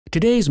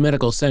Today's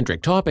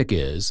medical-centric topic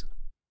is,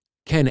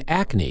 can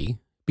acne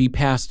be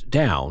passed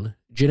down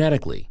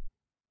genetically?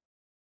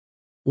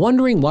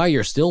 Wondering why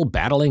you're still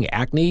battling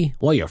acne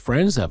while your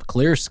friends have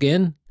clear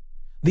skin?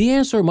 The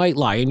answer might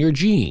lie in your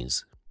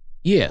genes.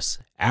 Yes,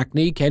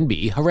 acne can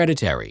be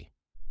hereditary.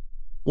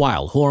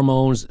 While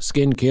hormones,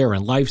 skincare,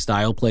 and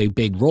lifestyle play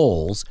big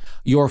roles,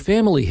 your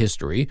family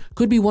history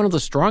could be one of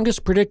the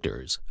strongest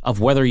predictors of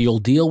whether you'll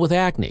deal with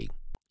acne,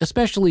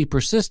 especially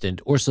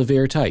persistent or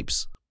severe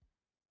types.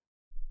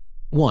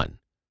 1.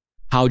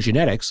 How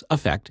genetics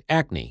affect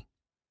acne.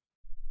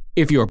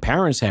 If your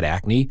parents had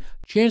acne,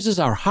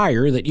 chances are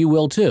higher that you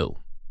will too.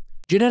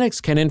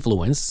 Genetics can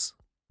influence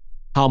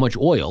how much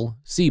oil,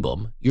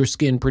 sebum, your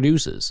skin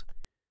produces,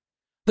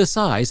 the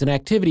size and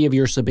activity of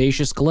your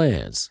sebaceous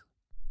glands,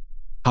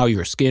 how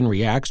your skin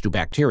reacts to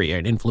bacteria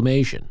and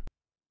inflammation,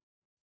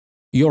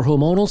 your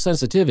hormonal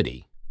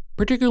sensitivity,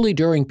 particularly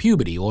during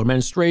puberty or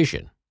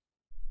menstruation.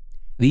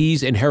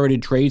 These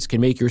inherited traits can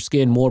make your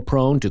skin more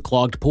prone to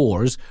clogged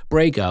pores,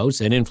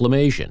 breakouts, and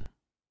inflammation.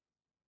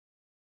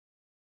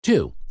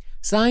 2.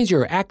 Signs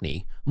your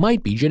acne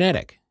might be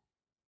genetic.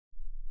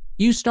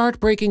 You start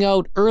breaking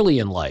out early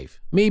in life,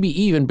 maybe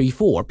even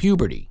before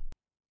puberty.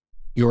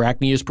 Your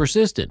acne is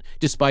persistent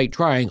despite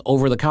trying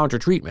over-the-counter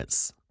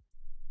treatments.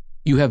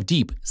 You have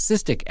deep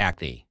cystic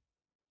acne.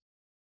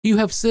 You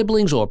have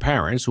siblings or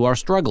parents who are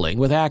struggling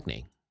with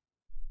acne.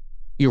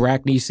 Your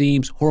acne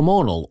seems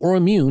hormonal or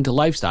immune to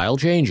lifestyle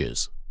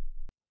changes.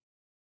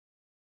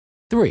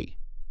 3.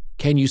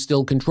 Can you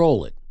still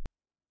control it?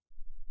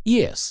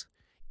 Yes,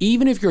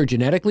 even if you're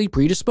genetically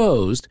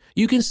predisposed,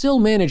 you can still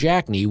manage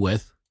acne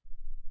with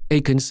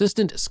a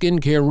consistent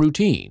skincare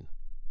routine,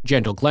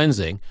 gentle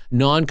cleansing,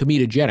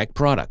 non-comedogenic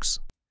products,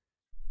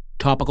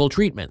 topical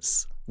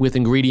treatments with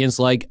ingredients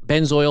like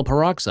benzoyl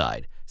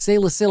peroxide,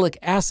 salicylic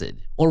acid,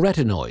 or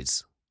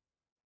retinoids,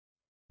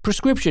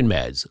 prescription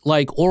meds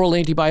like oral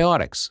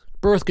antibiotics,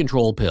 birth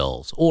control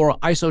pills, or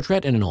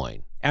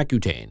isotretinoin,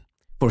 Accutane,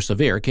 for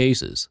severe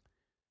cases,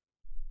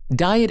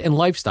 diet and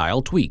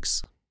lifestyle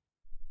tweaks.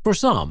 For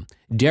some,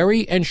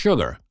 dairy and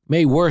sugar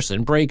may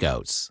worsen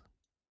breakouts.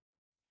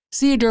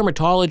 See a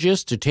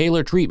dermatologist to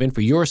tailor treatment for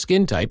your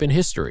skin type and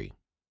history.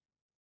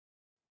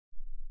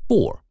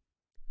 4.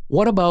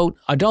 What about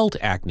adult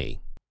acne?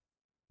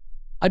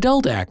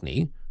 Adult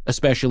acne,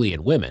 especially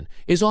in women,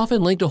 is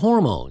often linked to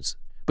hormones,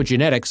 but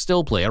genetics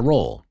still play a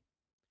role.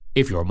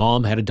 If your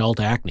mom had adult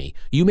acne,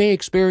 you may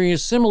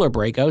experience similar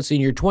breakouts in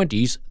your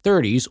 20s,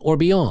 30s, or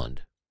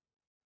beyond.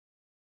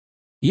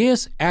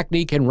 Yes,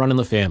 acne can run in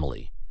the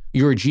family.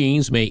 Your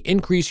genes may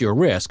increase your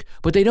risk,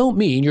 but they don't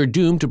mean you're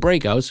doomed to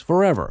breakouts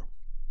forever.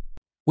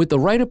 With the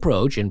right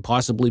approach and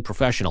possibly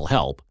professional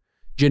help,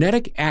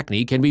 genetic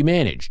acne can be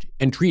managed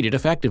and treated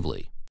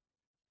effectively.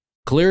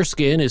 Clear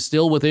skin is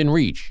still within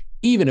reach,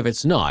 even if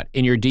it's not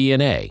in your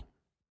DNA.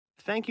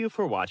 Thank you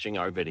for watching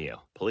our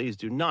video. Please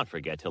do not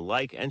forget to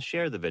like and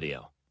share the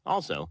video.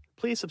 Also,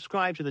 please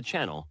subscribe to the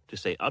channel to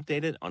stay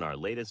updated on our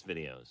latest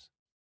videos.